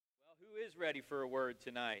is ready for a word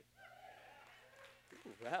tonight?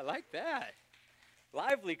 Ooh, I like that.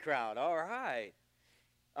 Lively crowd. All right.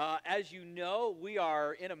 As you know, we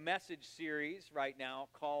are in a message series right now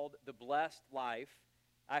called The Blessed Life.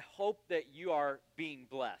 I hope that you are being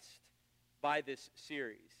blessed by this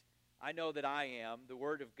series. I know that I am. The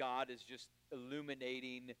Word of God is just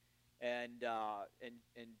illuminating and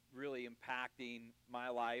really impacting my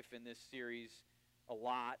life in this series a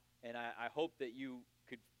lot, and I hope that you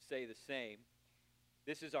could say the same.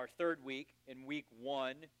 This is our third week. In week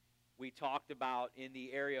one, we talked about in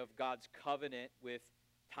the area of God's covenant with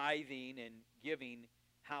tithing and giving,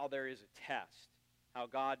 how there is a test, how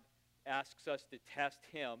God asks us to test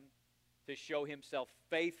Him to show Himself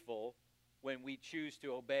faithful when we choose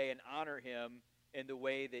to obey and honor Him in the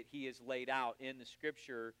way that He is laid out in the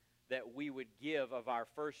Scripture, that we would give of our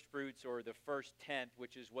first fruits, or the first tenth,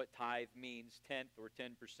 which is what tithe means, tenth or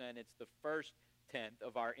 10%. It's the first tenth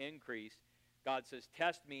of our increase. God says,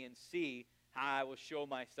 test me and see how I will show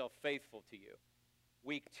myself faithful to you.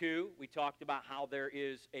 Week two, we talked about how there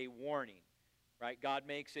is a warning, right? God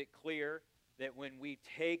makes it clear that when we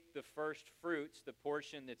take the first fruits, the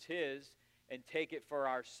portion that's His, and take it for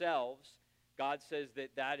ourselves, God says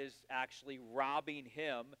that that is actually robbing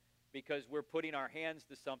Him, because we're putting our hands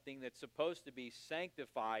to something that's supposed to be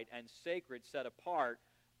sanctified and sacred, set apart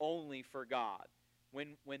only for God.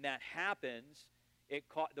 When that happens,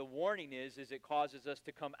 the warning is it causes us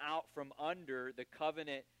to come out from under the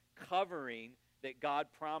covenant covering that God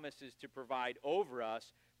promises to provide over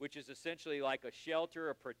us, which is essentially like a shelter,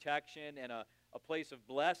 a protection, and a place of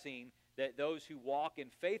blessing that those who walk in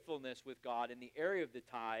faithfulness with God in the area of the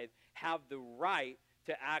tithe have the right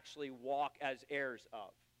to actually walk as heirs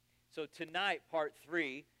of. So tonight, part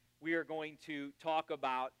 3, we are going to talk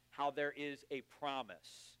about how there is a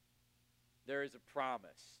promise. There is a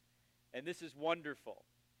promise. And this is wonderful.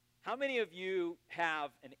 How many of you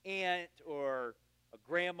have an aunt or a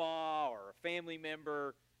grandma or a family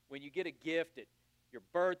member, when you get a gift at your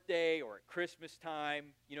birthday or at Christmas time,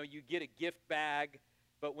 you get a gift bag,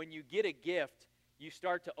 but when you get a gift, you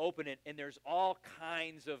start to open it, and there's all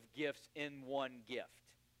kinds of gifts in one gift.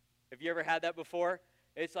 Have you ever had that before?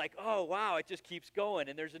 It's like, oh, wow, it just keeps going,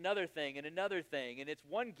 and there's another thing, and it's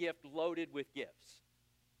one gift loaded with gifts.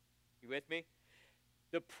 You with me?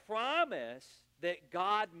 The promise that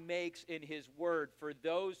God makes in His Word for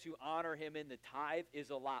those who honor Him in the tithe is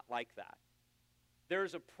a lot like that.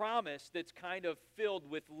 There's a promise that's kind of filled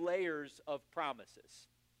with layers of promises.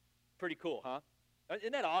 Pretty cool, huh?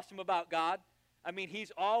 Isn't that awesome about God? I mean,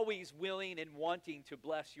 He's always willing and wanting to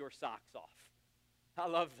bless your socks off. I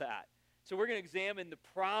love that. So we're going to examine the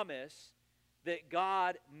promise that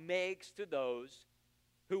God makes to those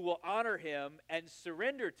who will honor Him and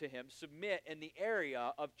surrender to Him, submit in the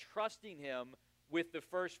area of trusting Him with the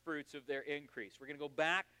first fruits of their increase. We're going to go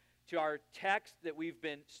back to our text that we've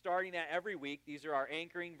been starting at every week. These are our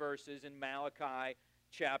anchoring verses in Malachi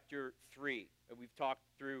chapter 3. And we've talked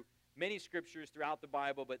through many scriptures throughout the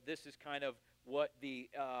Bible, but this is kind of what the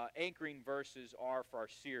anchoring verses are for our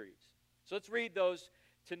series. So let's read those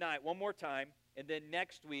tonight one more time, and then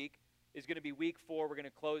next week is going to be week 4. We're going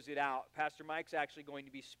to close it out. Pastor Mike's actually going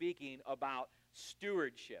to be speaking about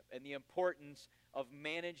stewardship and the importance of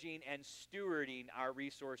managing and stewarding our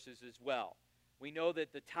resources as well. We know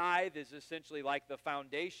that the tithe is essentially like the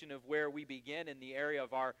foundation of where we begin in the area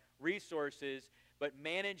of our resources, but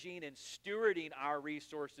managing and stewarding our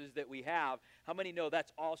resources that we have, how many know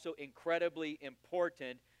that's also incredibly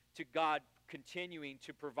important to God continuing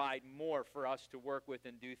to provide more for us to work with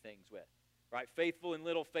and do things with, right? Faithful in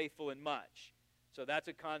little, faithful in much. So that's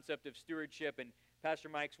a concept of stewardship, and Pastor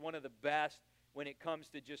Mike's one of the best when it comes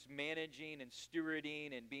to just managing and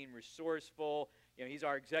stewarding and being resourceful. He's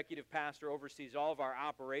our executive pastor, oversees all of our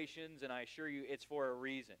operations, and I assure you it's for a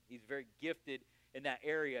reason. He's very gifted in that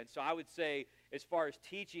area, and so I would say, as far as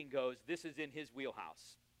teaching goes, this is in his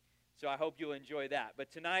wheelhouse. So I hope you'll enjoy that.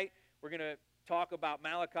 But tonight, we're going to talk about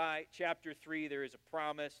Malachi chapter 3. There is a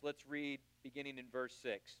promise. Let's read beginning in verse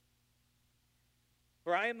 6.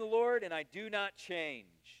 For I am the Lord, and I do not change.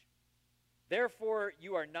 Therefore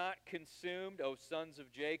you are not consumed, O sons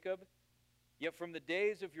of Jacob. Yet from the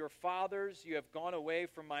days of your fathers you have gone away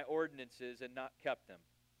from my ordinances and not kept them.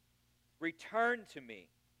 Return to me,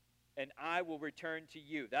 and I will return to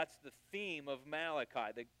you. That's the theme of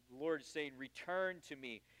Malachi. The Lord is saying, return to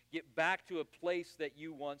me. Get back to a place that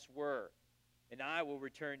you once were, and I will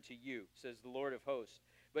return to you, says the Lord of hosts.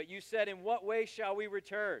 But you said, in what way shall we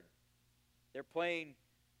return? They're playing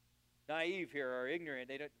naive here, or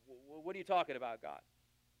ignorant. What are you talking about, God?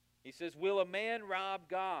 He says, will a man rob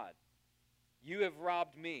God? You have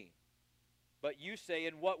robbed me. But you say,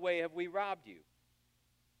 in what way have we robbed you?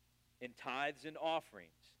 In tithes and offerings.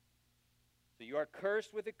 So you are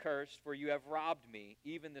cursed with a curse, for you have robbed me,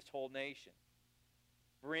 even this whole nation.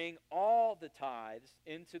 Bring all the tithes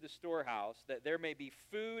into the storehouse, that there may be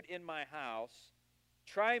food in my house.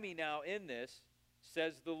 Try me now in this,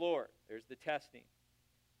 says the Lord. There's the testing.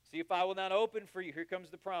 See if I will not open for you. Here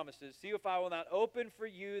comes the promises. See if I will not open for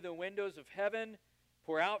you the windows of heaven,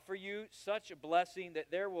 pour out for you such a blessing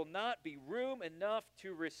that there will not be room enough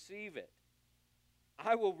to receive it.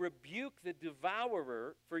 I will rebuke the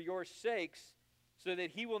devourer for your sakes, so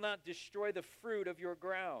that he will not destroy the fruit of your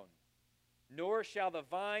ground. Nor shall the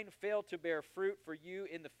vine fail to bear fruit for you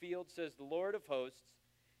in the field, says the Lord of hosts,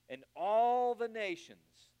 and all the nations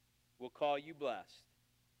will call you blessed,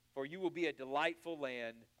 for you will be a delightful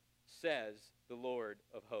land, says the Lord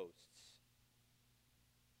of hosts.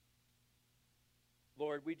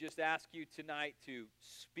 Lord, we just ask you tonight to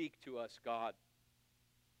speak to us, God.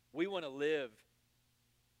 We want to live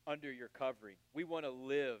under your covering. We want to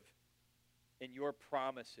live in your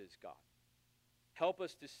promises, God. Help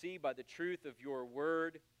us to see by the truth of your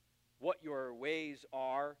word what your ways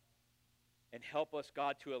are, and help us,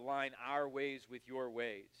 God, to align our ways with your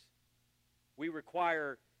ways. We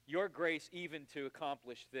require your grace even to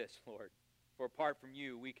accomplish this, Lord. For apart from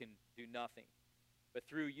you, we can do nothing. But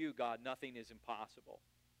through you, God, nothing is impossible.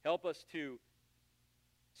 Help us to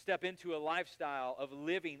step into a lifestyle of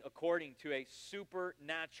living according to a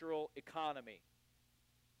supernatural economy.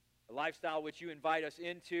 A lifestyle which you invite us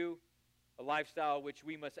into, a lifestyle which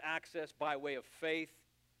we must access by way of faith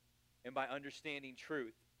and by understanding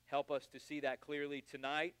truth. Help us to see that clearly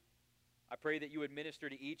tonight. I pray that you would minister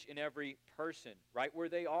to each and every person right where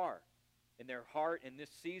they are, in their heart, in this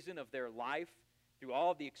season of their life, through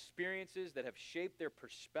all of the experiences that have shaped their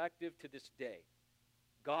perspective to this day.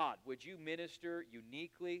 God, would you minister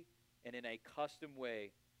uniquely and in a custom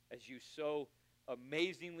way as you so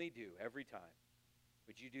amazingly do every time.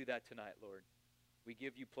 Would you do that tonight, Lord? We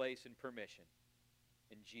give you place and permission.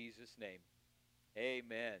 In Jesus' name,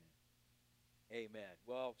 amen. Amen.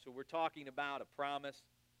 Well, so we're talking about a promise.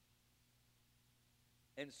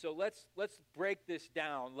 And so let's break this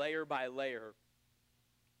down layer by layer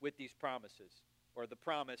with these promises, or the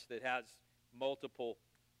promise that has multiple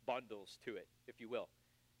bundles to it, if you will.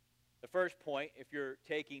 The first point, if you're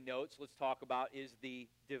taking notes, let's talk about is the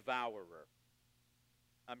devourer.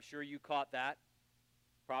 I'm sure you caught that.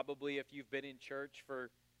 Probably if you've been in church for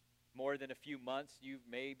more than a few months, you've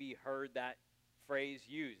maybe heard that phrase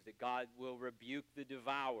used, that God will rebuke the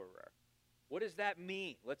devourer. What does that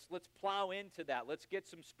mean? Let's plow into that. Let's get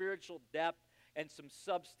some spiritual depth and some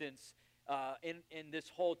substance in this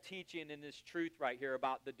whole teaching and this truth right here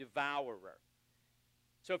about the devourer.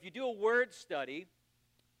 So if you do a word study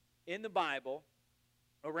in the Bible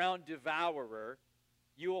around devourer,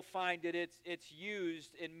 you will find that it's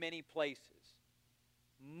used in many places.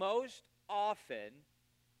 Most often,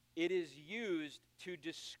 it is used to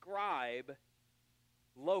describe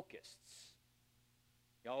locusts.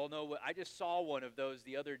 Y'all know what? I just saw one of those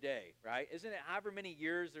the other day, right? Isn't it however many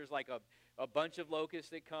years there's like a bunch of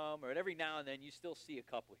locusts that come, or every now and then you still see a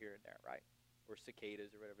couple here and there, right? Or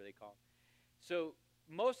cicadas or whatever they call them. So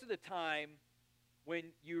most of the time when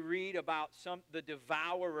you read about the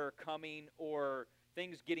devourer coming or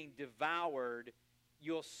things getting devoured,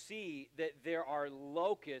 you'll see that there are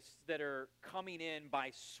locusts that are coming in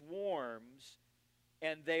by swarms,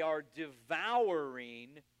 and they are devouring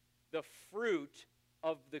the fruit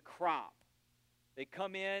of the crop. They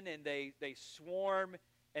come in and they swarm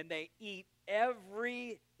and they eat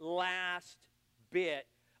every last bit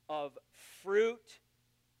of fruit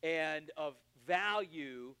and of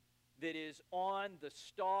value that is on the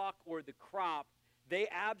stalk or the crop. They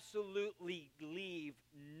absolutely leave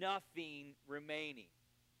nothing remaining.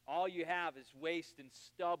 All you have is waste and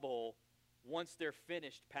stubble once they're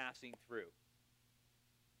finished passing through.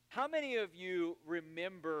 How many of you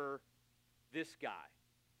remember this guy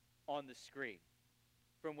on the screen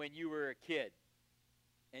from when you were a kid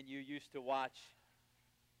and you used to watch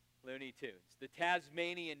Looney Tunes? The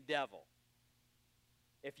Tasmanian Devil.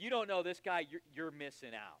 If you don't know this guy, you're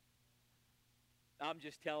missing out. I'm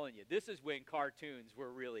just telling you, this is when cartoons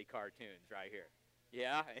were really cartoons right here.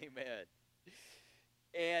 Yeah, amen.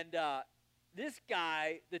 And this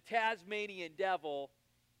guy, the Tasmanian Devil,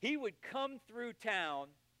 he would come through town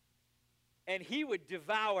and he would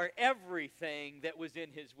devour everything that was in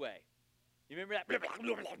his way. You remember that?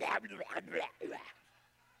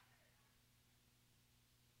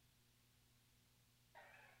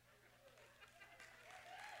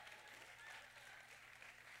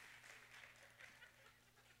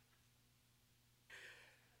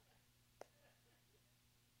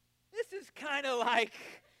 kind of like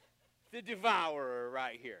the devourer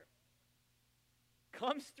right here.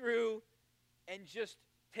 Comes through and just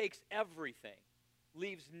takes everything,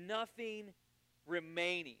 leaves nothing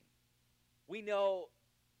remaining. We know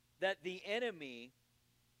that the enemy,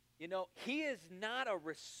 he is not a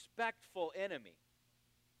respectful enemy.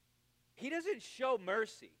 He doesn't show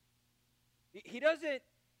mercy. He doesn't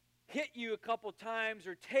hit you a couple times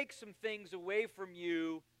or take some things away from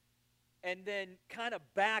you and then kind of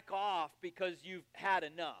back off because you've had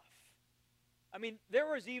enough. I mean, there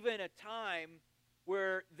was even a time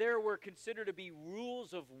where there were considered to be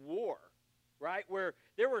rules of war, right? Where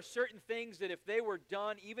there were certain things that if they were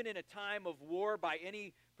done, even in a time of war by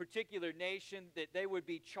any particular nation, that they would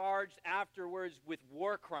be charged afterwards with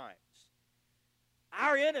war crimes.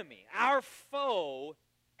 Our enemy, our foe,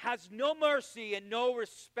 has no mercy and no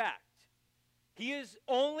respect. He is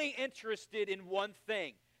only interested in one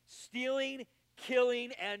thing: stealing,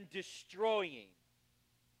 killing, and destroying.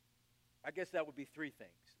 I guess that would be three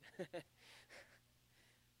things.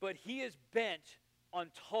 But he is bent on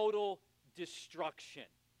total destruction.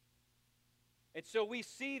 And so we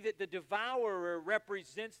see that the devourer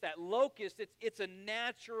represents that locust. It's a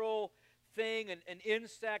natural thing, an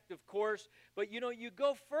insect, of course. But you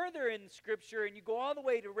go further in Scripture and you go all the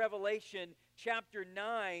way to Revelation chapter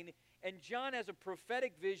 9, and John has a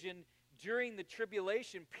prophetic vision during the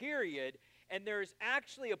tribulation period. And there's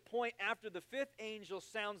actually a point after the fifth angel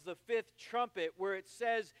sounds the fifth trumpet where it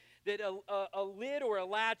says that a lid or a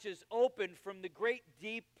latch is opened from the great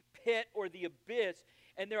deep pit or the abyss,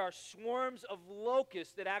 and there are swarms of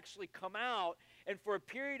locusts that actually come out, and for a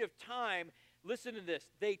period of time, listen to this,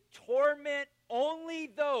 they torment only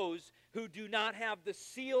those who do not have the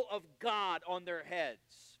seal of God on their heads.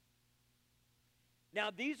 Now,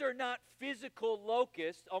 these are not physical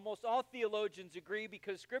locusts. Almost all theologians agree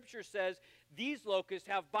because Scripture says these locusts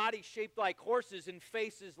have bodies shaped like horses and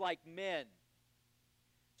faces like men.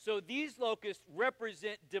 So these locusts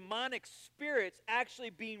represent demonic spirits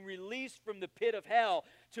actually being released from the pit of hell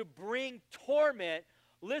to bring torment.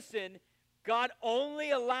 Listen, God only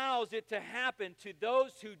allows it to happen to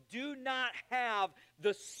those who do not have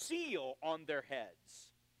the seal on their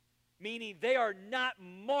heads, meaning they are not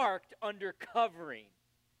marked under covering.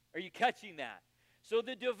 Are you catching that? So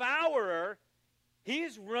the devourer,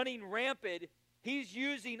 he's running rampant. He's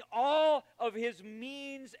using all of his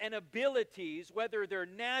means and abilities, whether they're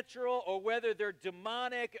natural or whether they're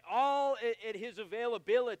demonic, all at his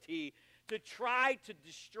availability to try to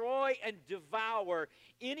destroy and devour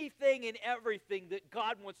anything and everything that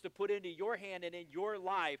God wants to put into your hand and in your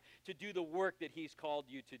life to do the work that he's called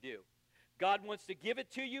you to do. God wants to give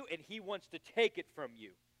it to you, and he wants to take it from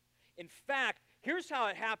you. In fact, here's how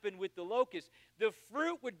it happened with the locust. The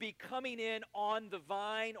fruit would be coming in on the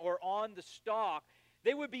vine or on the stalk.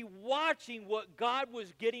 They would be watching what God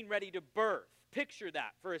was getting ready to birth. Picture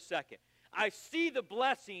that for a second. I see the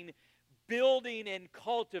blessing building and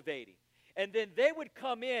cultivating. And then they would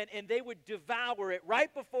come in and they would devour it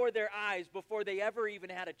right before their eyes before they ever even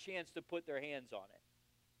had a chance to put their hands on it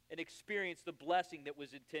and experience the blessing that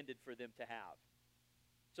was intended for them to have.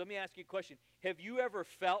 So let me ask you a question. Have you ever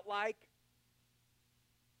felt like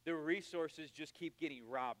the resources just keep getting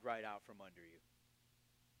robbed right out from under you?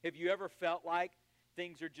 Have you ever felt like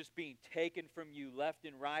things are just being taken from you left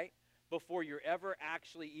and right before you're ever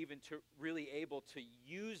actually even really able to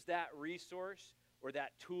use that resource or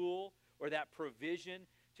that tool or that provision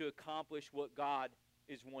to accomplish what God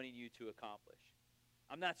is wanting you to accomplish?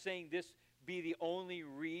 I'm not saying this be the only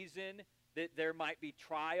reason that there might be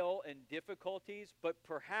trial and difficulties, but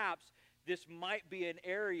perhaps this might be an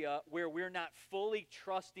area where we're not fully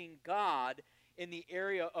trusting God in the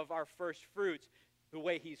area of our first fruits the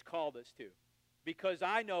way he's called us to. Because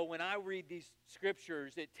I know when I read these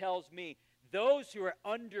scriptures, it tells me those who are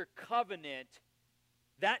under covenant,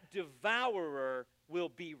 that devourer will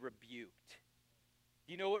be rebuked.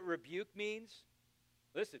 Do you know what rebuke means?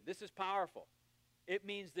 Listen, this is powerful. It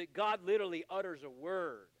means that God literally utters a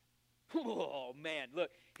word. Oh, man,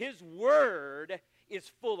 look, his word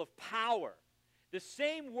is full of power. The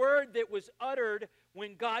same word that was uttered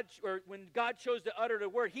when God chose to utter the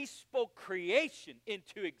word, he spoke creation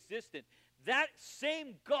into existence. That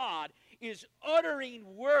same God is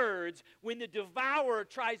uttering words when the devourer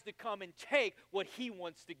tries to come and take what he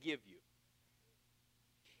wants to give you.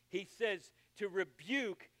 He says to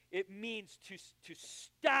rebuke, it means to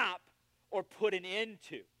stop or put an end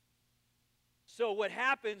to. So what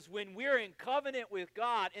happens when we're in covenant with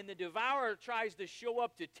God and the devourer tries to show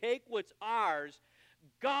up to take what's ours,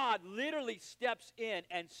 God literally steps in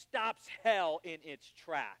and stops hell in its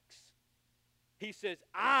tracks. He says,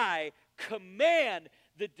 I command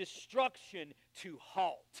the destruction to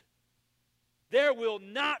halt. There will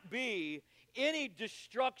not be any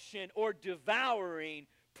destruction or devouring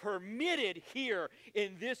permitted here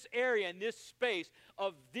in this area, in this space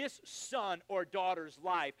of this son or daughter's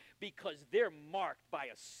life, because they're marked by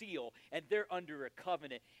a seal and they're under a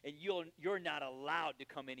covenant, and you're not allowed to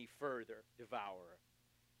come any further, devourer.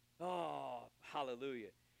 Oh, hallelujah.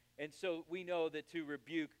 And so we know that to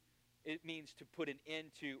rebuke, it means to put an end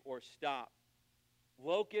to or stop.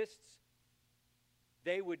 Locusts,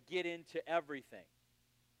 they would get into everything.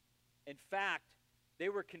 In fact, they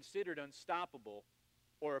were considered unstoppable,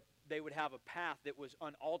 or they would have a path that was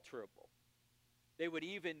unalterable. They would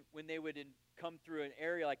even, when they would come through an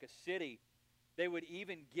area like a city, they would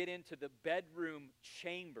even get into the bedroom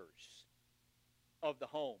chambers of the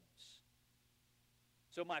homes.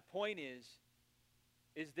 So my point is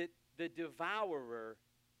that the devourer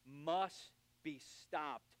must be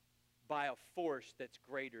stopped by a force that's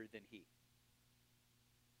greater than he.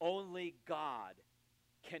 Only God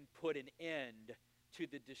can put an end to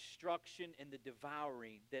the destruction and the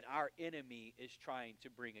devouring that our enemy is trying to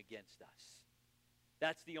bring against us.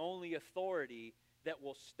 That's the only authority that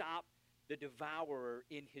will stop the devourer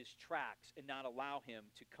in his tracks and not allow him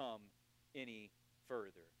to come any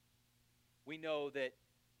further. We know that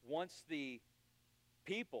once the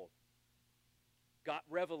people got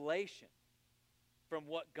revelation from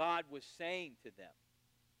what God was saying to them,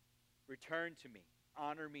 return to me,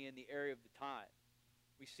 honor me in the area of the tithe.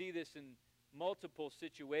 We see this in multiple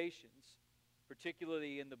situations,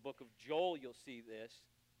 particularly in the book of Joel, you'll see this,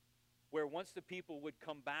 where once the people would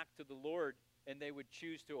come back to the Lord and they would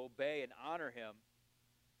choose to obey and honor him,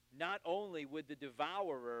 not only would the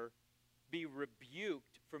devourer be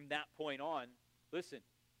rebuked from that point on, listen,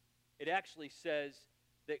 it actually says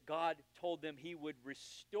that God told them he would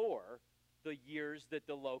restore the years that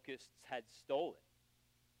the locusts had stolen.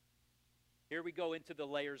 Here we go into the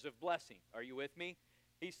layers of blessing. Are you with me?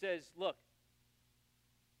 He says, look,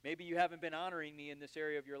 maybe you haven't been honoring me in this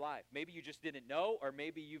area of your life. Maybe you just didn't know, or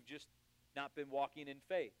maybe you've just not been walking in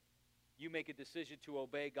faith. You make a decision to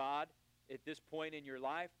obey God at this point in your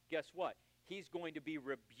life, guess what? He's going to be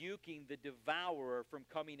rebuking the devourer from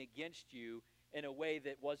coming against you in a way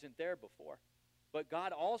that wasn't there before. But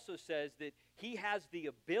God also says that he has the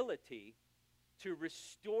ability to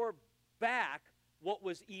restore back what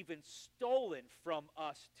was even stolen from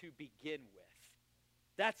us to begin with.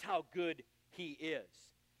 That's how good he is.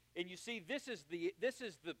 And you see, this is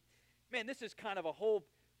kind of a whole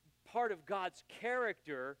part of God's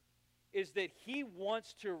character, is that he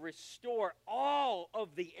wants to restore all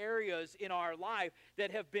of the areas in our life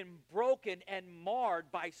that have been broken and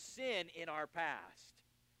marred by sin in our past.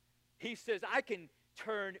 He says, I can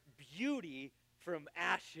turn beauty from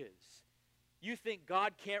ashes. You think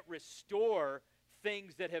God can't restore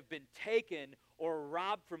things that have been taken or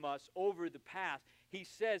robbed from us over the past? He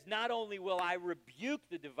says, not only will I rebuke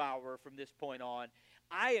the devourer from this point on,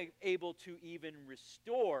 I am able to even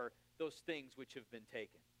restore those things which have been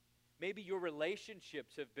taken. Maybe your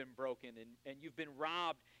relationships have been broken and you've been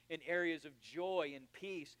robbed in areas of joy and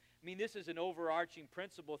peace. I mean, this is an overarching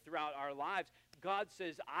principle throughout our lives. God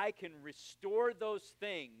says, I can restore those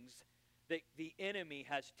things that the enemy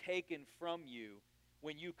has taken from you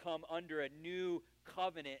when you come under a new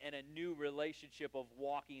covenant and a new relationship of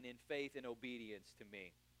walking in faith and obedience to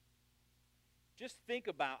me. Just think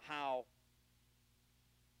about how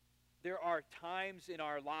there are times in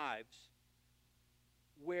our lives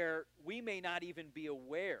where we may not even be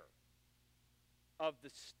aware of the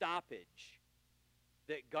stoppage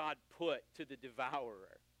that God put to the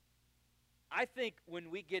devourer. I think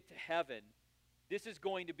when we get to heaven, this is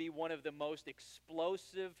going to be one of the most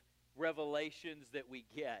explosive revelations that we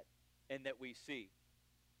get and that we see,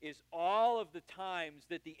 is all of the times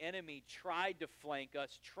that the enemy tried to flank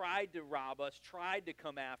us, tried to rob us, tried to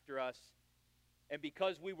come after us, and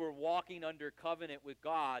because we were walking under covenant with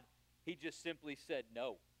God, he just simply said,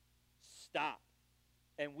 no, stop.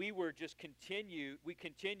 And we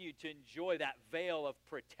continued to enjoy that veil of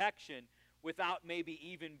protection without maybe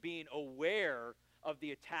even being aware of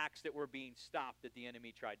the attacks that were being stopped that the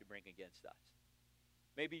enemy tried to bring against us.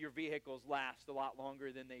 Maybe your vehicles last a lot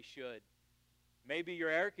longer than they should. Maybe your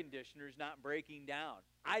air conditioner's not breaking down.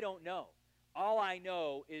 I don't know. All I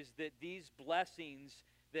know is that these blessings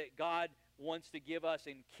that God wants to give us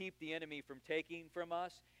and keep the enemy from taking from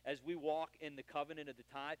us as we walk in the covenant of the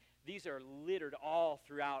tithe, these are littered all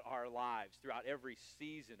throughout our lives, throughout every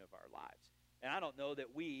season of our lives. And I don't know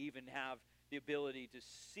that we even have the ability to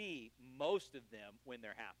see most of them when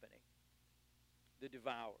they're happening. The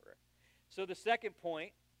devourer. So the second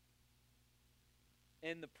point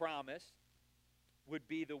in the promise, would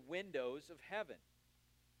be the windows of heaven.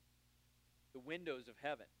 The windows of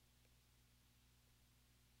heaven.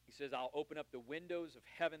 He says, I'll open up the windows of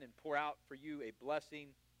heaven and pour out for you a blessing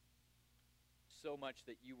so much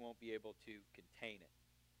that you won't be able to contain it.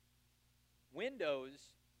 Windows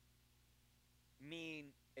mean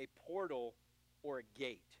a portal or a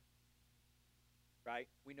gate, right?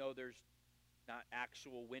 We know there's not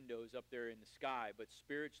actual windows up there in the sky, but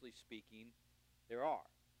spiritually speaking, there are.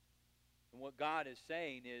 And what God is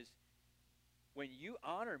saying is, when you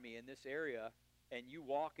honor me in this area and you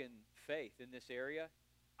walk in faith in this area,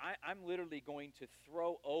 I'm literally going to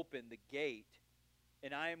throw open the gate,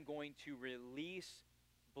 and I am going to release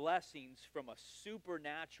blessings from a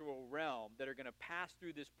supernatural realm that are going to pass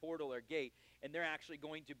through this portal or gate, and they're actually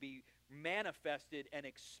going to be manifested and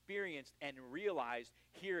experienced and realized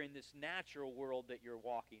here in this natural world that you're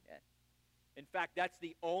walking in. In fact, that's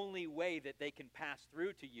the only way that they can pass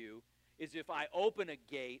through to you, is if I open a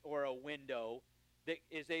gate or a window that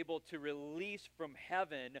is able to release from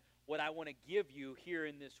heaven what I want to give you here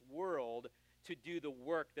in this world to do the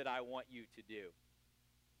work that I want you to do.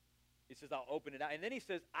 He says, I'll open it out. And then he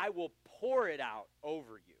says, I will pour it out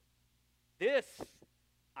over you. This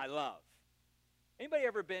I love. Anybody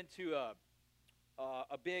ever been to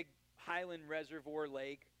a big Highland Reservoir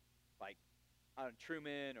lake, like on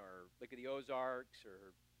Truman or Lake of the Ozarks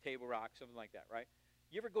or Table Rock, something like that, right?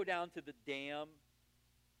 You ever go down to the dam,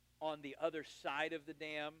 on the other side of the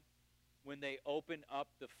dam, when they open up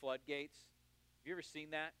the floodgates? Have you ever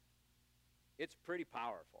seen that? It's pretty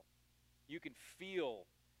powerful. You can feel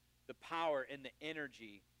the power and the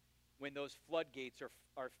energy when those floodgates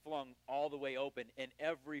are flung all the way open, and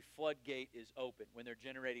every floodgate is open when they're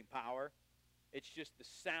generating power. It's just the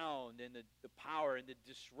sound and the power and the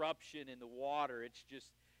disruption in the water.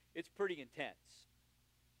 It's pretty intense.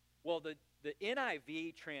 Well, the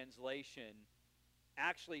NIV translation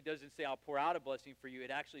actually doesn't say, I'll pour out a blessing for you.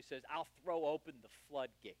 It actually says, I'll throw open the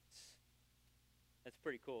floodgates. That's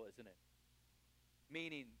pretty cool, isn't it?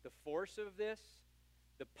 Meaning the force of this,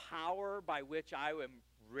 the power by which I am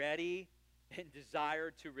ready and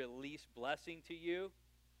desire to release blessing to you,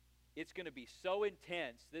 it's going to be so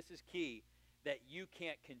intense, this is key, that you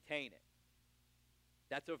can't contain it.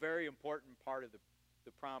 That's a very important part of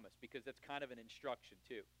the promise, because that's kind of an instruction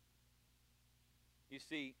too. You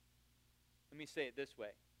see, let me say it this way.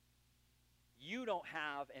 You don't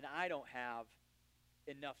have, and I don't have,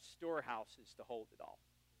 enough storehouses to hold it all.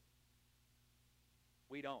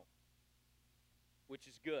 We don't. Which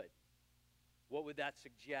is good. What would that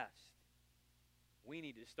suggest? We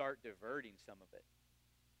need to start diverting some of it.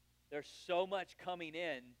 There's so much coming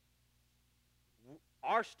in.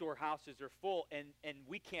 Our storehouses are full, and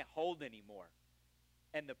we can't hold anymore.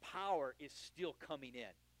 And the power is still coming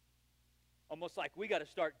in. Almost like we got to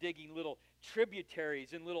start digging little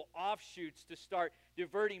tributaries and little offshoots to start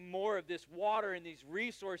diverting more of this water and these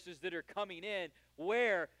resources that are coming in.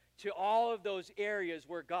 Where? To all of those areas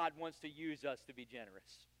where God wants to use us to be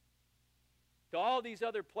generous. To all these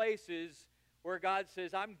other places where God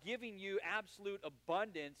says, I'm giving you absolute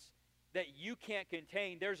abundance that you can't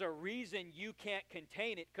contain. There's a reason you can't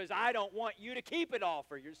contain it, because I don't want you to keep it all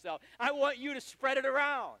for yourself. I want you to spread it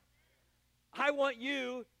around. I want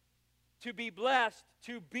you to be blessed,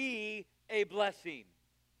 to be a blessing.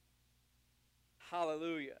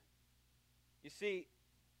 Hallelujah. You see,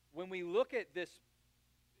 when we look at this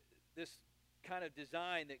kind of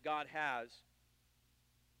design that God has,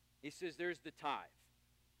 he says there's the tithe,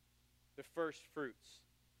 the first fruits.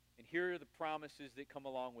 And here are the promises that come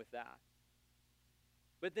along with that.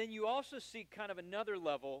 But then you also see kind of another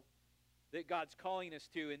level that God's calling us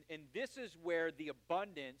to, and this is where the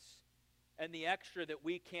abundance and the extra that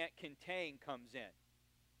we can't contain comes in.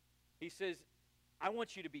 He says, I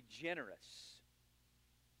want you to be generous.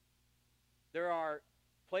 There are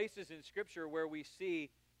places in Scripture where we see,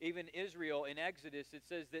 even Israel in Exodus, it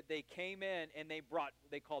says that they came in and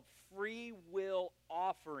they called free will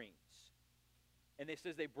offerings. And it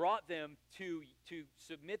says they brought them to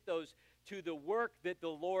submit those to the work that the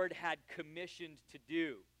Lord had commissioned to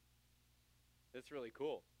do. That's really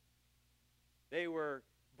cool. They were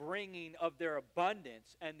bringing of their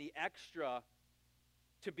abundance and the extra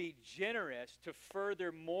to be generous, to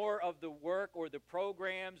further more of the work or the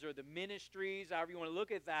programs or the ministries, however you want to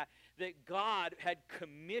look at that, that God had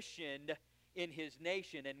commissioned in his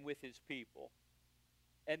nation and with his people.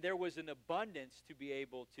 And there was an abundance to be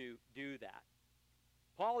able to do that.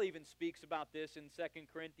 Paul even speaks about this in 2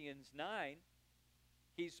 Corinthians 9.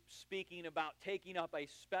 He's speaking about taking up a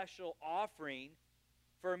special offering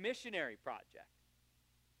for a missionary project.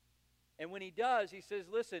 And when he does, he says,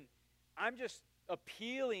 listen, I'm just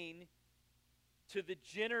appealing to the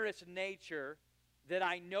generous nature that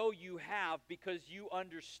I know you have because you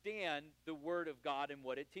understand the Word of God and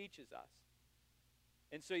what it teaches us.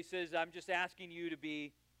 And so he says, I'm just asking you to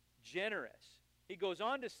be generous. He goes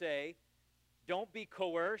on to say, don't be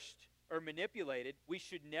coerced or manipulated. We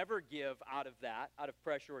should never give out of that, out of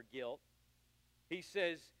pressure or guilt. He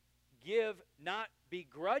says, give not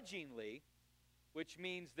begrudgingly, which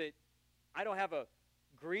means that I don't have a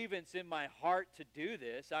grievance in my heart to do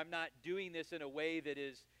this. I'm not doing this in a way that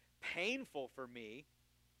is painful for me,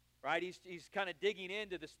 right? He's kind of digging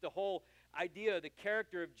into this. The whole idea of the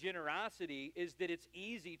character of generosity is that it's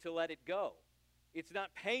easy to let it go. It's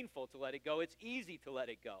not painful to let it go. It's easy to let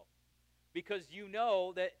it go because you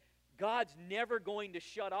know that God's never going to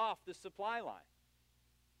shut off the supply line.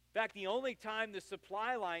 In fact, the only time the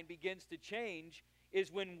supply line begins to change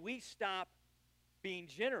is when we stop being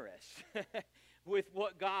generous with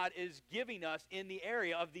what God is giving us in the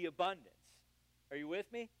area of the abundance. Are you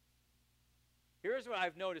with me? Here's what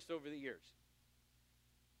I've noticed over the years.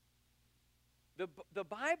 The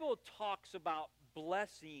Bible talks about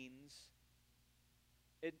blessings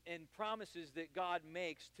and promises that God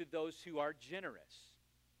makes to those who are generous.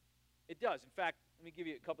 It does. In fact, let me give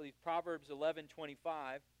you a couple of these. Proverbs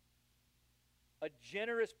 11:25. A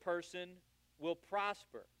generous person will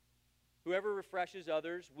prosper. Whoever refreshes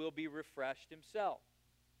others will be refreshed himself.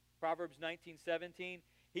 Proverbs 19:17.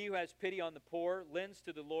 He who has pity on the poor lends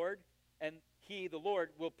to the Lord, and he, the Lord,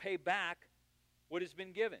 will pay back what has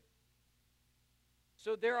been given.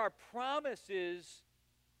 So there are promises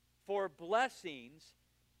for blessings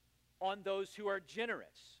on those who are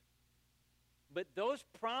generous. But those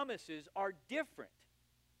promises are different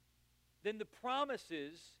than the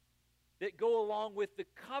promises that go along with the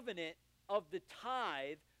covenant of the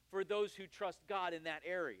tithe for those who trust God in that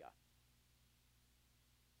area.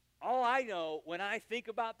 All I know when I think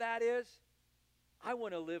about that is, I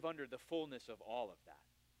want to live under the fullness of all of that.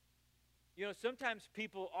 You know, sometimes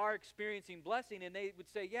people are experiencing blessing and they would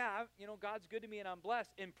say, yeah, God's good to me and I'm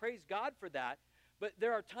blessed, and praise God for that. But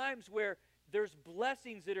there are times where there's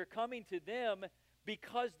blessings that are coming to them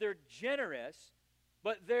because they're generous,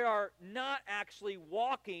 but they are not actually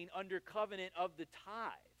walking under covenant of the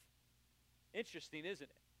tithe. Interesting, isn't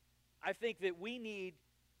it? I think that we need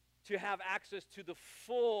to have access to the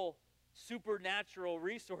full supernatural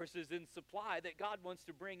resources and supply that God wants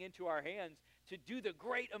to bring into our hands to do the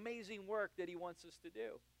great, amazing work that he wants us to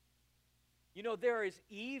do. You know, there is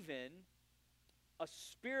even a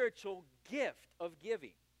spiritual gift of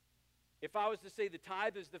giving. If I was to say the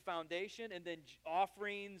tithe is the foundation and then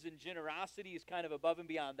offerings and generosity is kind of above and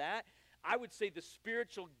beyond that, I would say the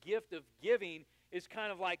spiritual gift of giving is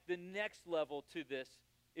kind of like the next level to this,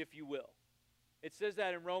 if you will. It says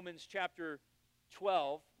that in Romans chapter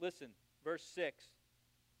 12. Listen, verse 6.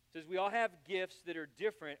 It says, we all have gifts that are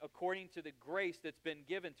different according to the grace that's been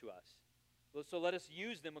given to us. So let us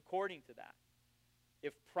use them according to that.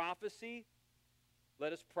 If prophecy,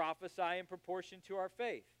 let us prophesy in proportion to our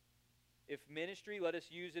faith. If ministry, let us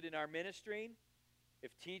use it in our ministering.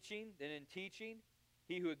 If teaching, then in teaching.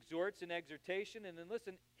 He who exhorts in exhortation. And then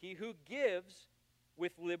listen, he who gives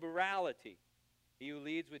with liberality. He who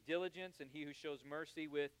leads with diligence, and he who shows mercy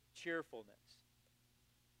with cheerfulness.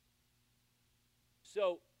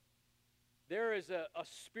 So, there is a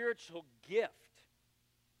spiritual gift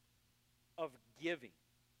of giving.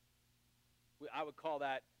 I would call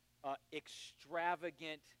that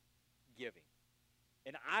extravagant giving.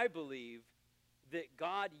 And I believe that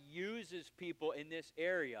God uses people in this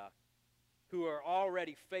area who are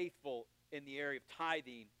already faithful in the area of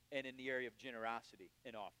tithing and in the area of generosity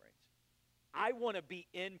and offerings. I want to be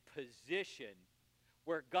in position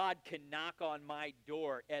where God can knock on my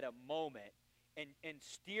door at a moment and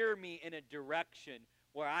steer me in a direction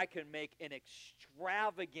where I can make an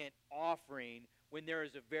extravagant offering when there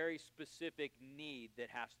is a very specific need that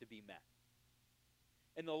has to be met.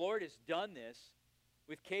 And the Lord has done this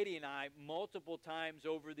with Katie and I multiple times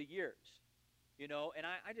over the years. You know, and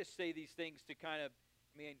I just say these things to kind of,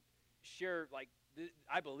 share,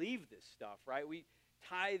 I believe this stuff, right? We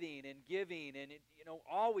tithing and giving and,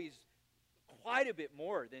 always quite a bit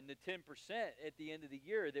more than the 10% at the end of the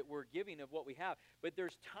year that we're giving of what we have. But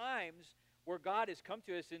there's times where God has come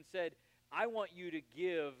to us and said, I want you to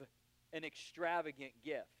give an extravagant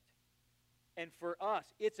gift. And for us,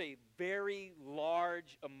 it's a very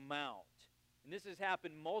large amount. And this has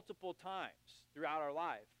happened multiple times throughout our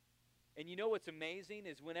life. And you know what's amazing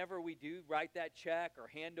is whenever we do write that check or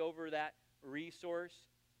hand over that resource,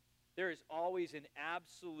 there is always an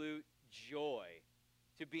absolute joy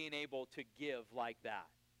to being able to give like that.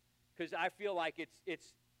 Because I feel like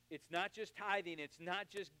it's not just tithing, it's not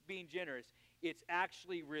just being generous. it's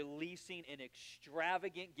actually releasing an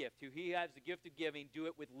extravagant gift. Who he has the gift of giving, do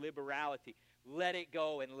it with liberality. Let it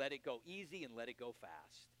go and let it go easy and let it go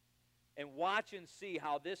fast. And watch and see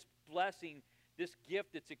how this blessing, this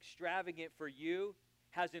gift that's extravagant for you,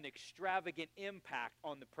 has an extravagant impact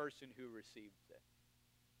on the person who receives it.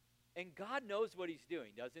 And God knows what he's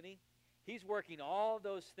doing, doesn't he? He's working all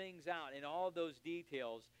those things out and all those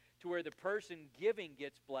details to where the person giving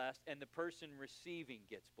gets blessed and the person receiving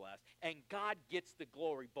gets blessed. And God gets the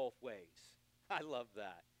glory both ways. I love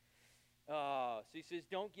that. So he says,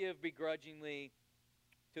 don't give begrudgingly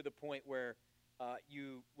to the point where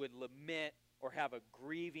you would lament or have a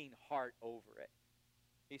grieving heart over it.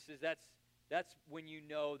 He says that's when you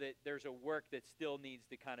know that there's a work that still needs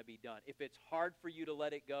to kind of be done. If it's hard for you to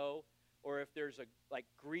let it go, or if there's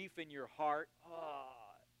grief in your heart,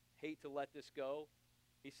 hate to let this go,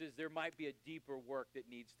 he says there might be a deeper work that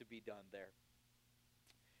needs to be done there.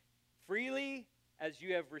 Freely as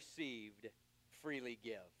you have received, freely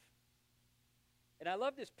give. And I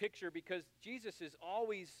love this picture because Jesus is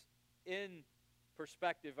always in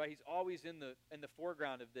perspective, right? He's always in the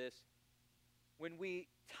foreground of this. When we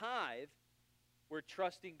tithe, we're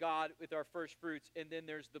trusting God with our first fruits, and then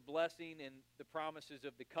there's the blessing and the promises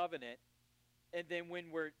of the covenant. And then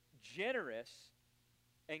when we're generous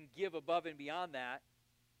and give above and beyond that,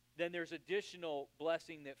 then there's additional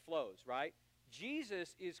blessing that flows, right?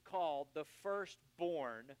 Jesus is called the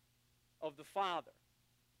firstborn of the Father.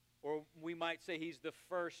 Or we might say he's the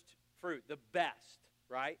first fruit, the best,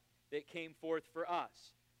 right? That came forth for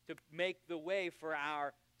us to make the way for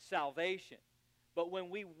our salvation. But when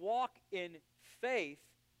we walk in faith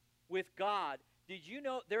with God, did you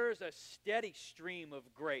know there is a steady stream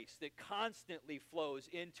of grace that constantly flows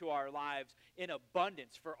into our lives in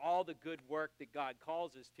abundance for all the good work that God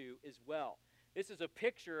calls us to as well? This is a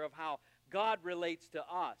picture of how God relates to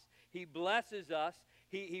us. He blesses us.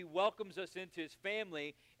 He welcomes us into his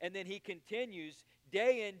family, and then he continues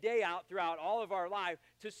day in, day out throughout all of our life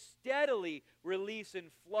to steadily release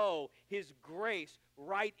and flow his grace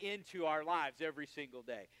right into our lives every single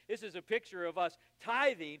day. This is a picture of us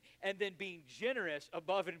tithing and then being generous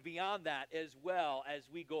above and beyond that as well as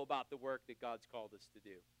we go about the work that God's called us to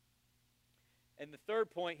do. And the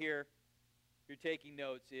third point here, if you're taking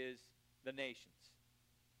notes, is the nations.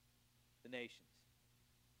 The nations.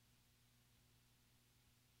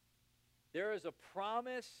 There is a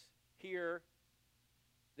promise here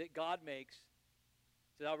that God makes.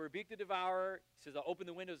 He says, I'll rebuke the devourer. He says, I'll open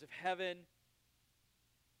the windows of heaven.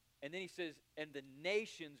 And then he says, and the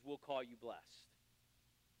nations will call you blessed.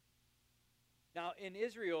 Now, in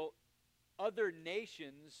Israel, other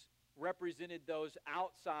nations represented those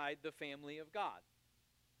outside the family of God.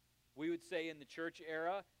 We would say in the church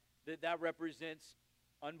era that represents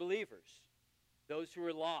unbelievers, those who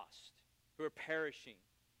are lost, who are perishing.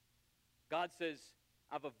 God says,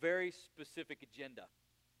 I have a very specific agenda.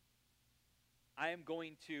 I am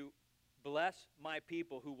going to bless my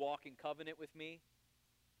people who walk in covenant with me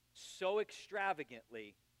so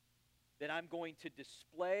extravagantly that I'm going to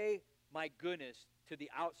display my goodness to the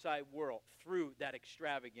outside world through that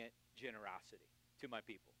extravagant generosity to my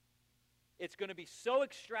people. It's going to be so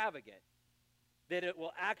extravagant that it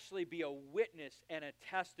will actually be a witness and a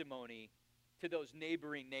testimony to those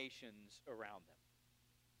neighboring nations around them.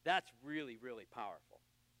 That's really, really powerful.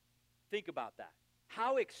 Think about that.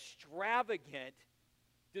 How extravagant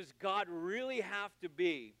does God really have to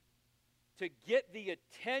be to get the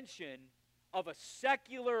attention of a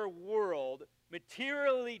secular world,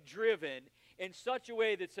 materially driven, in such a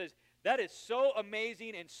way that says, that is so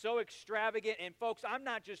amazing and so extravagant. And folks, I'm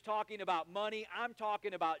not just talking about money. I'm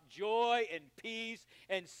talking about joy and peace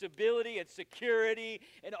and stability and security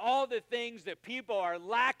and all the things that people are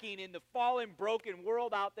lacking in the fallen, broken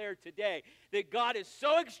world out there today. That God is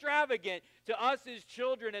so extravagant to us as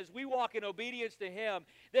children as we walk in obedience to him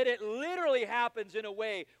that it literally happens in a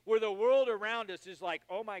way where the world around us is like,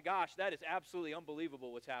 oh my gosh, that is absolutely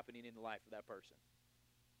unbelievable what's happening in the life of that person.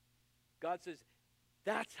 God says,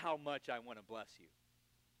 that's how much I want to bless you.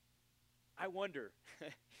 I wonder,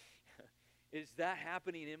 is that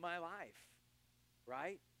happening in my life?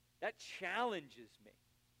 Right? That challenges me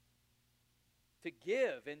to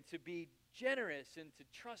give and to be generous and to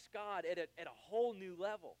trust God at a whole new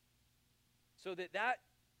level. So that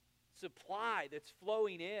supply that's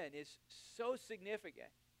flowing in is so significant.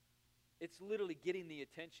 It's literally getting the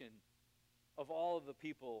attention of all of the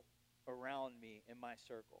people around me in my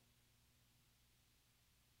circle.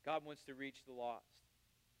 God wants to reach the lost.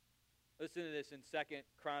 Listen to this in 2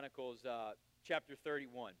 Chronicles chapter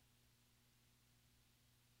 31,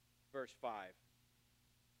 verse 5.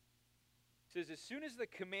 It says, as soon as the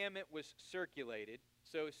commandment was circulated,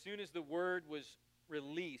 so as soon as the word was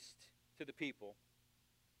released to the people,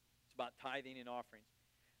 it's about tithing and offerings.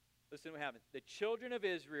 Listen to what happened. The children of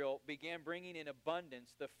Israel began bringing in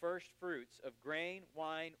abundance the first fruits of grain,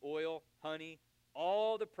 wine, oil, honey,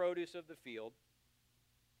 all the produce of the field,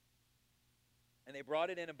 and they brought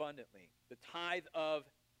it in abundantly, the tithe of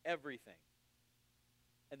everything.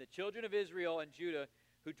 And the children of Israel and Judah,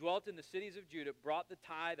 who dwelt in the cities of Judah, brought the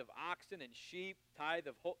tithe of oxen and sheep, tithe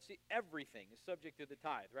of everything is subject to the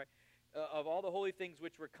tithe, right? Of all the holy things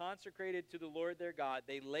which were consecrated to the Lord their God,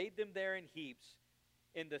 they laid them there in heaps.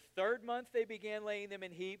 In the 3rd month they began laying them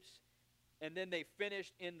in heaps, and then they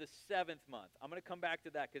finished in the 7th month. I'm going to come back to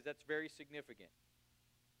that because that's very significant.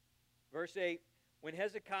 Verse 8, when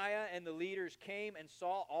Hezekiah and the leaders came and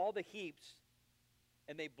saw all the heaps,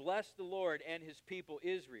 and they blessed the Lord and his people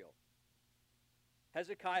Israel,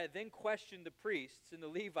 Hezekiah then questioned the priests and the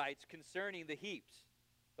Levites concerning the heaps.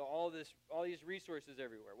 So all these resources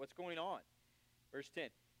everywhere. What's going on? Verse 10.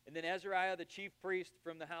 And then Azariah, the chief priest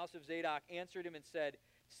from the house of Zadok, answered him and said,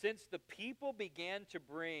 since the people began to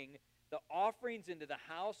bring the offerings into the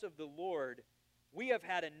house of the Lord, we have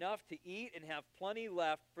had enough to eat and have plenty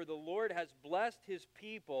left, for the Lord has blessed his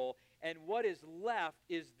people, and what is left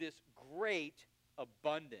is this great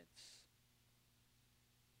abundance.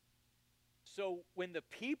 So when the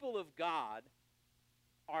people of God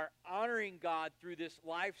are honoring God through this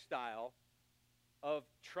lifestyle of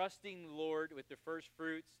trusting the Lord with the first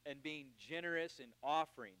fruits and being generous in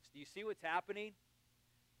offerings, do you see what's happening?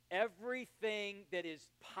 Everything that is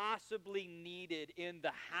possibly needed in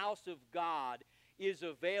the house of God is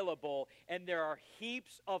available, and there are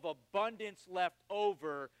heaps of abundance left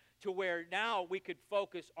over to where now we could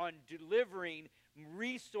focus on delivering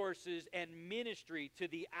resources and ministry to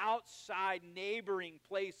the outside neighboring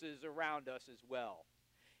places around us as well.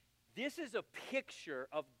 This is a picture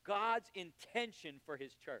of God's intention for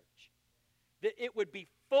his church. That it would be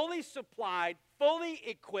fully supplied, fully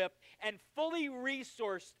equipped, and fully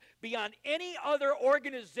resourced beyond any other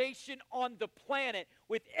organization on the planet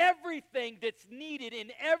with everything that's needed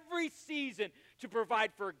in every season to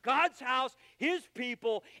provide for God's house, his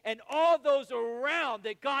people, and all those around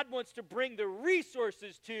that God wants to bring the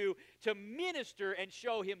resources to minister and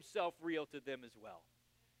show himself real to them as well.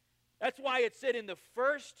 That's why it said in the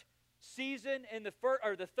first season, in the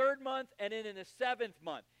 3rd month, and then in the 7th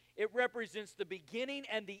month, it represents the beginning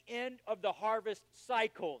and the end of the harvest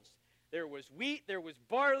cycles. There was wheat, there was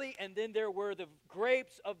barley, and then there were the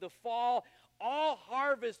grapes of the fall. All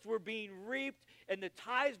harvests were being reaped and the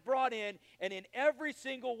tithes brought in, and in every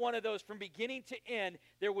single one of those from beginning to end,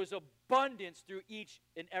 there was abundance through each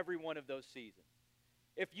and every one of those seasons.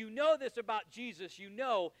 If you know this about Jesus, you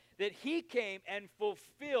know that he came and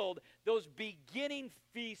fulfilled those beginning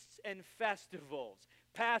feasts and festivals,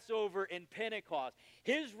 Passover and Pentecost.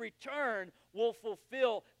 His return will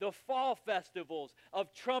fulfill the fall festivals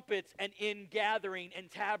of trumpets and ingathering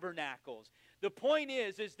and tabernacles. The point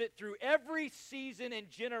is that through every season and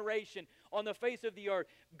generation on the face of the earth,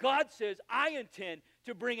 God says, I intend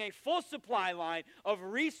to bring a full supply line of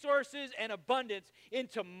resources and abundance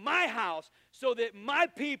into my house so that my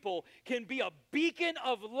people can be a beacon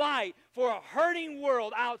of light for a hurting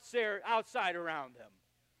world outside around them.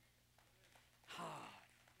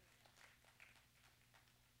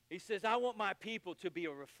 He says, I want my people to be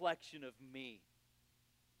a reflection of me.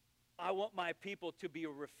 I want my people to be a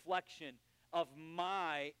reflection of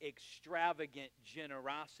my extravagant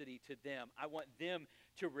generosity to them. I want them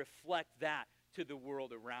to reflect that to the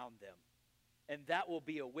world around them. And that will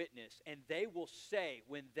be a witness. And they will say,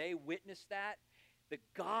 when they witness that, the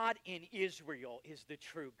God in Israel is the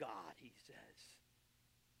true God, he says.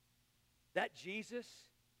 That Jesus,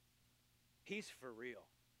 he's for real.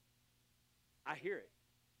 I hear it.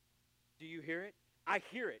 Do you hear it? I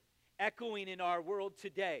hear it echoing in our world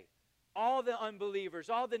today. All the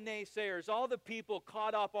unbelievers, all the naysayers, all the people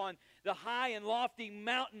caught up on the high and lofty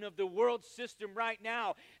mountain of the world system right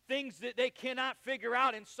now, things that they cannot figure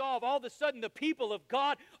out and solve. All of a sudden, the people of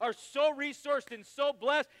God are so resourced and so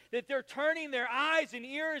blessed that they're turning their eyes and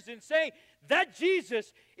ears and saying, that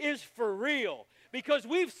Jesus is for real. Because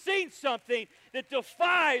we've seen something that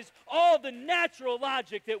defies all the natural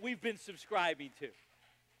logic that we've been subscribing to.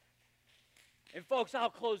 And folks, I'll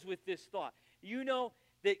close with this thought. You know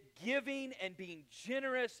that giving and being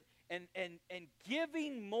generous and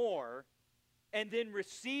giving more and then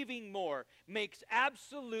receiving more makes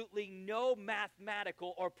absolutely no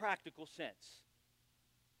mathematical or practical sense.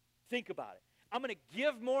 Think about it. I'm going to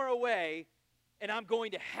give more away and I'm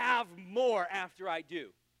going to have more after I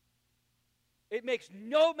do. It makes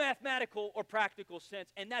no mathematical or practical sense,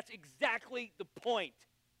 and that's exactly the point.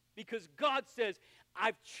 Because God says,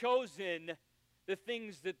 I've chosen the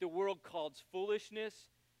things that the world calls foolishness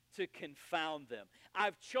to confound them.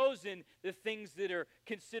 I've chosen the things that are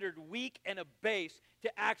considered weak and abased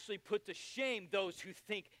to actually put to shame those who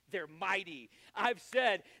think they're mighty. I've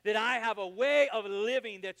said that I have a way of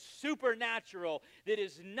living that's supernatural, that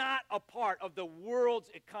is not a part of the world's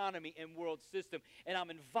economy and world system, and I'm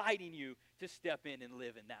inviting you to step in and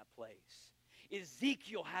live in that place.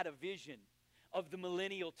 Ezekiel had a vision of the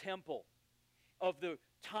millennial temple, of the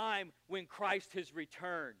time when Christ has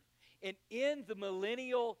returned. And in the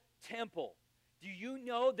millennial temple, do you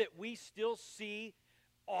know that we still see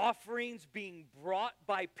offerings being brought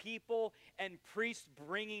by people and priests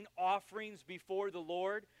bringing offerings before the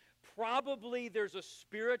Lord? Probably there's a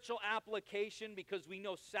spiritual application because we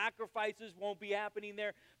know sacrifices won't be happening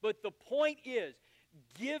there. But the point is,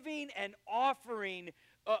 giving and offering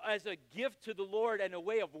as a gift to the Lord and a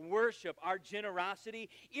way of worship, our generosity,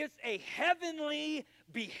 is a heavenly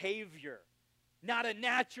behavior, not a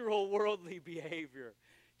natural worldly behavior.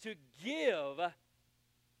 To give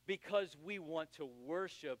because we want to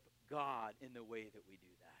worship God in the way that we do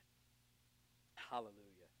that.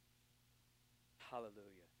 Hallelujah.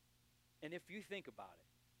 Hallelujah. And if you think about it,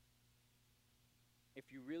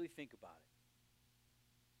 if you really think about it,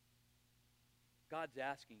 God's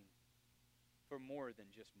asking for more than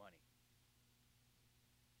just money.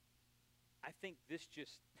 I think this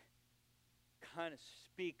just kind of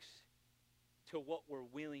speaks to what we're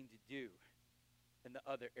willing to do in the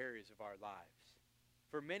other areas of our lives.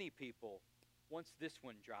 For many people, once this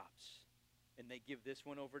one drops and they give this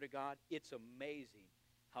one over to God, it's amazing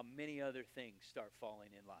how many other things start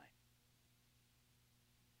falling in line.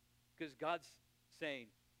 Because God's saying,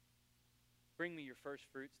 bring me your first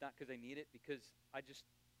fruits, not because I need it, because I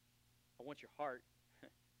want your heart.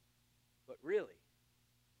 But really,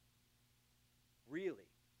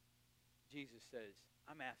 Jesus says,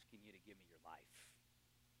 I'm asking you to give me your life.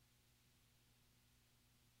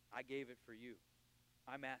 I gave it for you.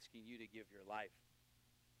 I'm asking you to give your life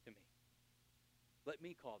to me. Let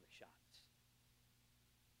me call the shots.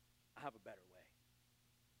 I have a better way.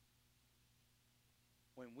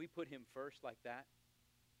 When we put him first like that,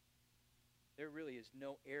 there really is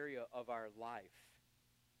no area of our life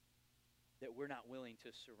that we're not willing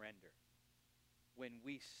to surrender. When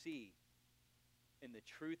we see in the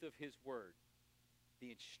truth of his word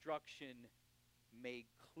the instruction made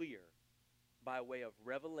clear by way of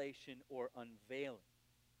revelation or unveiling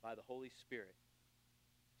by the Holy Spirit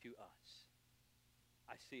to us.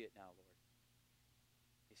 I see it now, Lord.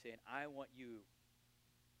 He's saying, I want you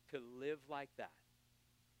to live like that,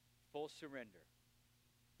 full surrender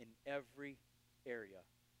in every area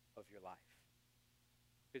of your life.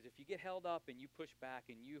 Because if you get held up and you push back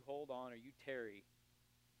and you hold on or you tarry,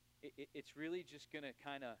 it's really just going to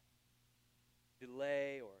kind of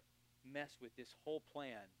delay or mess with this whole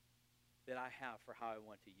plan that I have for how I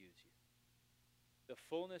want to use you. The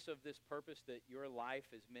fullness of this purpose that your life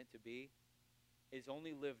is meant to be is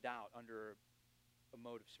only lived out under a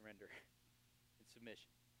mode of surrender and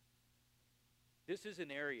submission. This is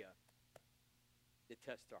an area that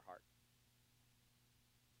tests our heart.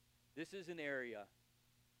 This is an area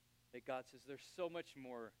that God says there's so much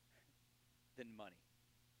more than money.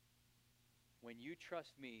 When you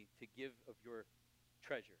trust me to give of your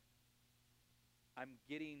treasure, I'm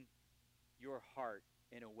getting your heart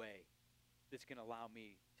in a way that's going to allow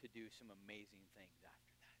me to do some amazing things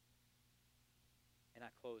after that. And I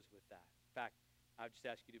close with that. In fact, I would just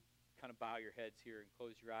ask you to kind of bow your heads here and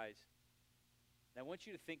close your eyes. And I want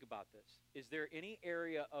you to think about this. Is there any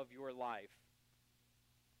area of your life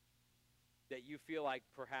that you feel like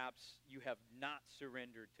perhaps you have not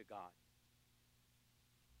surrendered to God?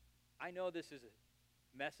 I know this is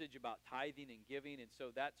a message about tithing and giving, and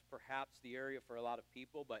so that's perhaps the area for a lot of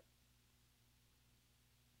people, but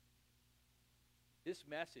this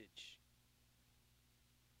message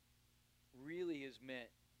really is meant,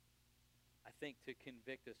 I think, to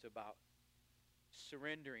convict us about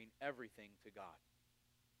surrendering everything to God.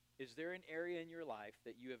 Is there an area in your life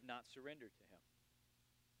that you have not surrendered to him?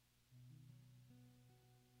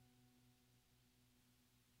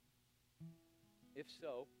 If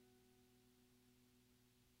so,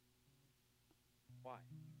 why?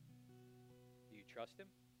 Do you trust him?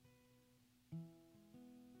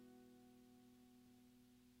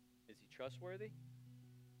 Is he trustworthy?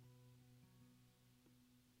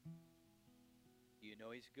 Do you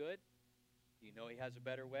know he's good? Do you know he has a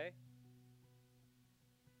better way?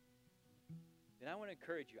 Then I want to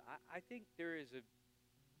encourage you. I think there is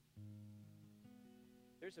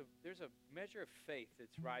there's a measure of faith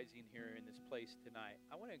that's rising here in this place tonight.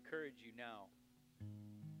 I want to encourage you now,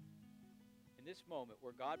 in this moment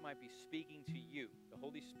where God might be speaking to you, the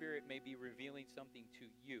Holy Spirit may be revealing something to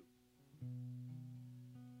you.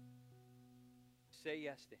 Say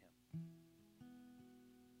yes to Him.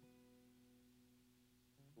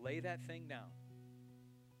 Lay that thing down.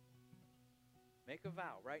 Make a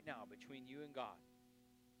vow right now between you and God.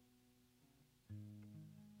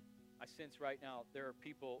 I sense right now there are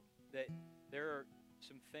people that there are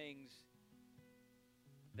some things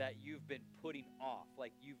that you've been putting off.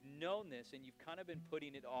 Like you've known this and you've kind of been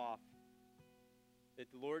putting it off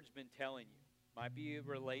that the Lord's been telling you. Might be a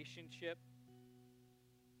relationship.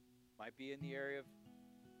 Might be in the area of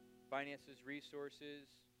finances, resources.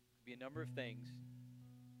 Could be a number of things.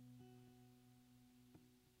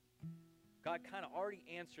 God kind of already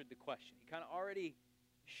answered the question. He kind of already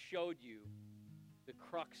showed you the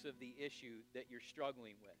crux of the issue that you're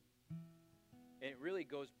struggling with. And it really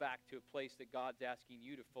goes back to a place that God's asking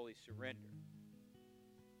you to fully surrender.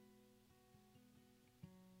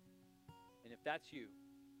 And if that's you,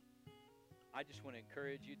 I just want to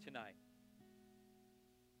encourage you tonight.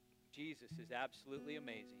 Jesus is absolutely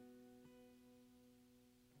amazing.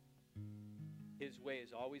 His way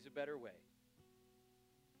is always a better way.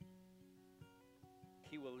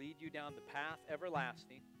 He will lead you down the path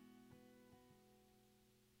everlasting.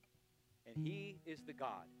 And He is the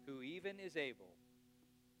God who even is able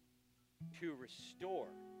to restore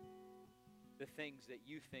the things that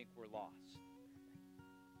you think were lost.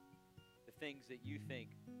 The things that you think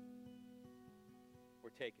were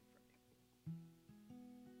taken from you.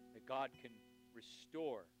 That God can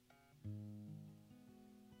restore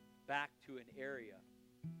back to an area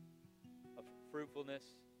of fruitfulness,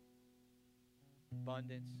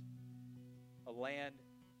 abundance, a land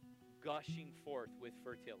gushing forth with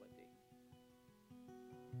fertility.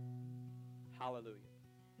 Hallelujah.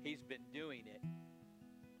 He's been doing it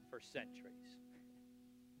for centuries.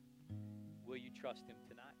 Will you trust Him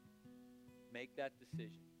tonight? Make that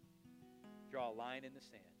decision. Draw a line in the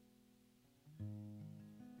sand.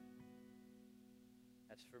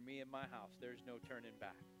 That's for me and my house. There's no turning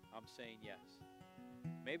back. I'm saying yes.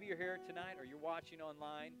 Maybe you're here tonight or you're watching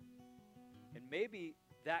online, and maybe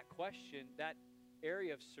that question, that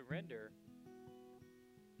area of surrender,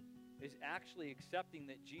 is actually accepting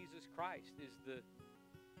that Jesus Christ is the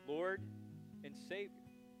Lord and Savior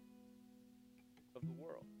of the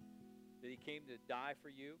world. That He came to die for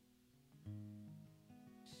you,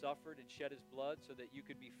 suffered and shed His blood so that you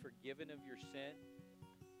could be forgiven of your sin,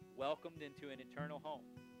 welcomed into an eternal home.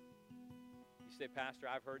 You say, Pastor,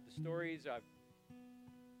 I've heard the stories, I've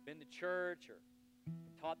been to church or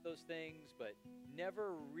taught those things, but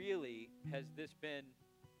never really has this been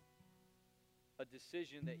a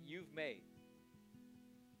decision that you've made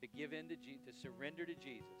to give in to surrender to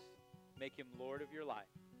Jesus, make Him Lord of your life.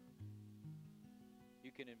 You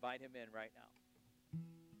can invite Him in right now.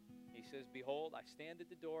 He says, behold, I stand at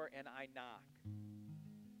the door and I knock.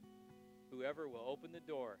 Whoever will open the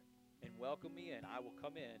door and welcome me in, I will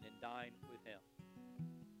come in and dine with him.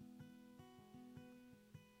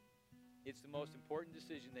 It's the most important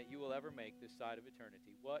decision that you will ever make this side of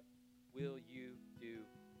eternity. What will you do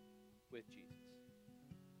with Jesus?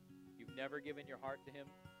 You've never given your heart to Him,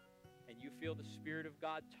 and you feel the Spirit of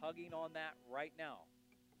God tugging on that right now.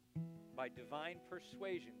 By divine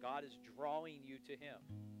persuasion, God is drawing you to Him.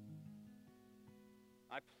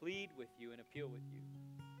 I plead with you and appeal with you.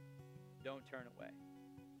 Don't turn away.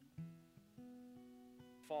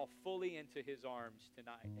 Fall fully into His arms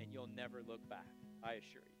tonight, and you'll never look back, I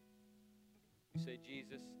assure you. You say,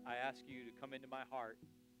 Jesus, I ask you to come into my heart.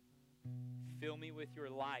 Fill me with your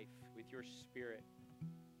life, with your Spirit.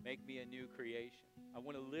 Make me a new creation. I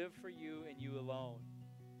want to live for you and you alone.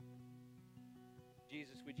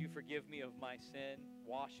 Jesus, would you forgive me of my sin?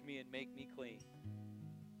 Wash me and make me clean.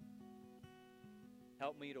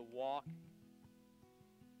 Help me to walk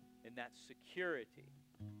in that security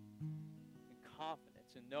and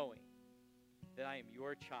confidence in knowing that I am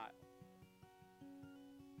your child.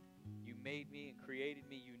 You made me and created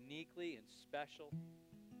me uniquely and special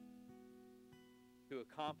to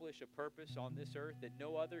accomplish a purpose on this earth that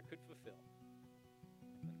no other could fulfill.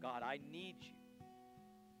 And God, I need you.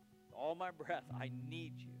 With all my breath, I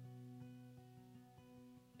need you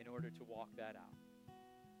in order to walk that out.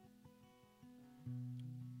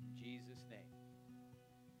 In Jesus' name.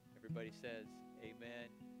 Everybody says, amen.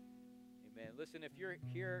 Amen. Listen, if you're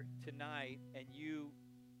here tonight and you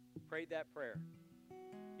prayed that prayer,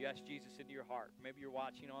 you asked Jesus into your heart. Maybe you're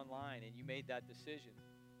watching online and you made that decision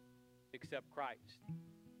to accept Christ.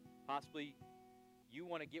 Possibly you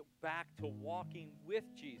want to get back to walking with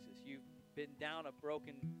Jesus. You've been down a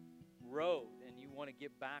broken road and you want to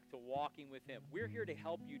get back to walking with him. We're here to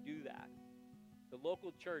help you do that. The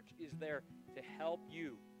local church is there to help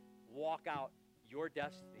you walk out your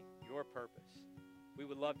destiny, your purpose. We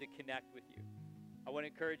would love to connect with you. I want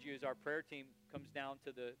to encourage you as our prayer team comes down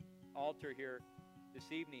to the altar here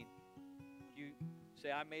this evening. You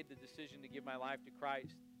say, I made the decision to give my life to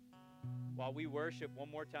Christ. While we worship one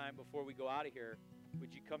more time before we go out of here,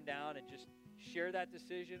 would you come down and just share that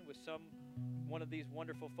decision with one of these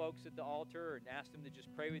wonderful folks at the altar and ask them to just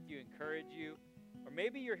pray with you, encourage you? Or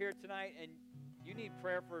maybe you're here tonight and you need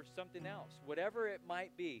prayer for something else. Whatever it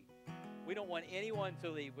might be, we don't want anyone to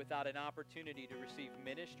leave without an opportunity to receive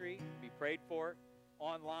ministry, be prayed for.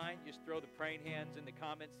 Online, just throw the praying hands in the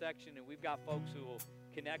comment section, and we've got folks who will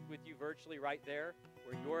connect with you virtually right there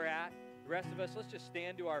where you're at. The rest of us, let's just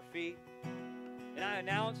stand to our feet. And I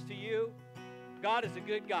announce to you, God is a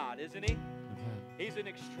good God, isn't he? He's an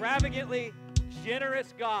extravagantly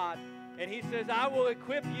generous God, and he says, I will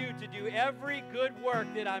equip you to do every good work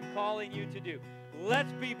that I'm calling you to do.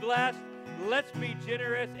 Let's be blessed, let's be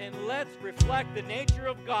generous, and let's reflect the nature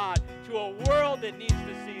of God to a world that needs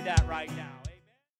to see that right now.